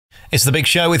It's The Big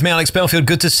Show with me, Alex Belfield.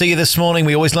 Good to see you this morning.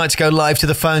 We always like to go live to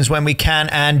the phones when we can,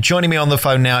 and joining me on the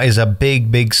phone now is a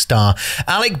big star.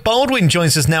 Alec Baldwin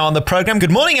joins us now on the programme.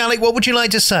 Good morning, Alec. What would you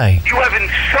like to say? You have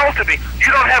insulted me.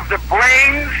 You don't have the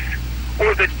brains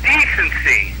or the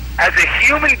decency as a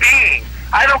human being.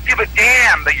 I don't give a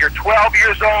damn that you're 12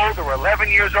 years old or 11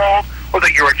 years old, or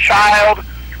that you're a child,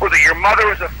 or that your mother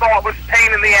is a thoughtless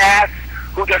pain in the ass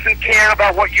who doesn't care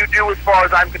about what you do as far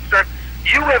as I'm concerned.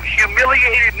 You have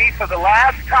humiliated me for the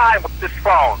last time with this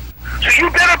phone. So you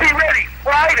better be ready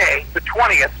Friday, the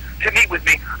 20th, to meet with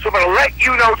me. So I'm going to let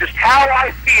you know just how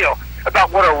I feel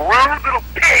about what a rude little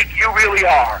pig you really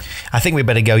are. I think we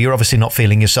better go. You're obviously not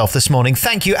feeling yourself this morning.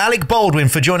 Thank you, Alec Baldwin,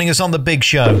 for joining us on The Big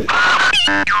Show.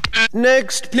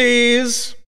 Next,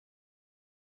 please.